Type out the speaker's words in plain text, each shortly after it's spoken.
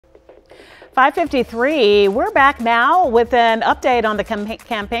5:53. We're back now with an update on the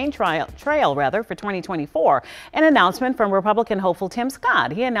campaign trail for 2024. An announcement from Republican hopeful Tim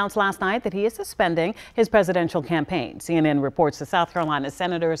Scott. He announced last night that he is suspending his presidential campaign. CNN reports the South Carolina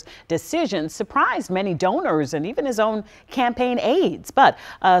senator's decision surprised many donors and even his own campaign aides. But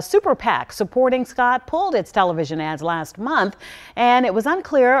a super PAC supporting Scott pulled its television ads last month, and it was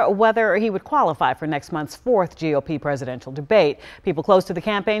unclear whether he would qualify for next month's fourth GOP presidential debate. People close to the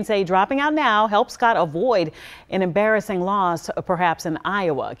campaign say dropping out now helps Scott avoid an embarrassing loss, perhaps in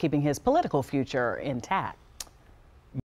Iowa, keeping his political future intact.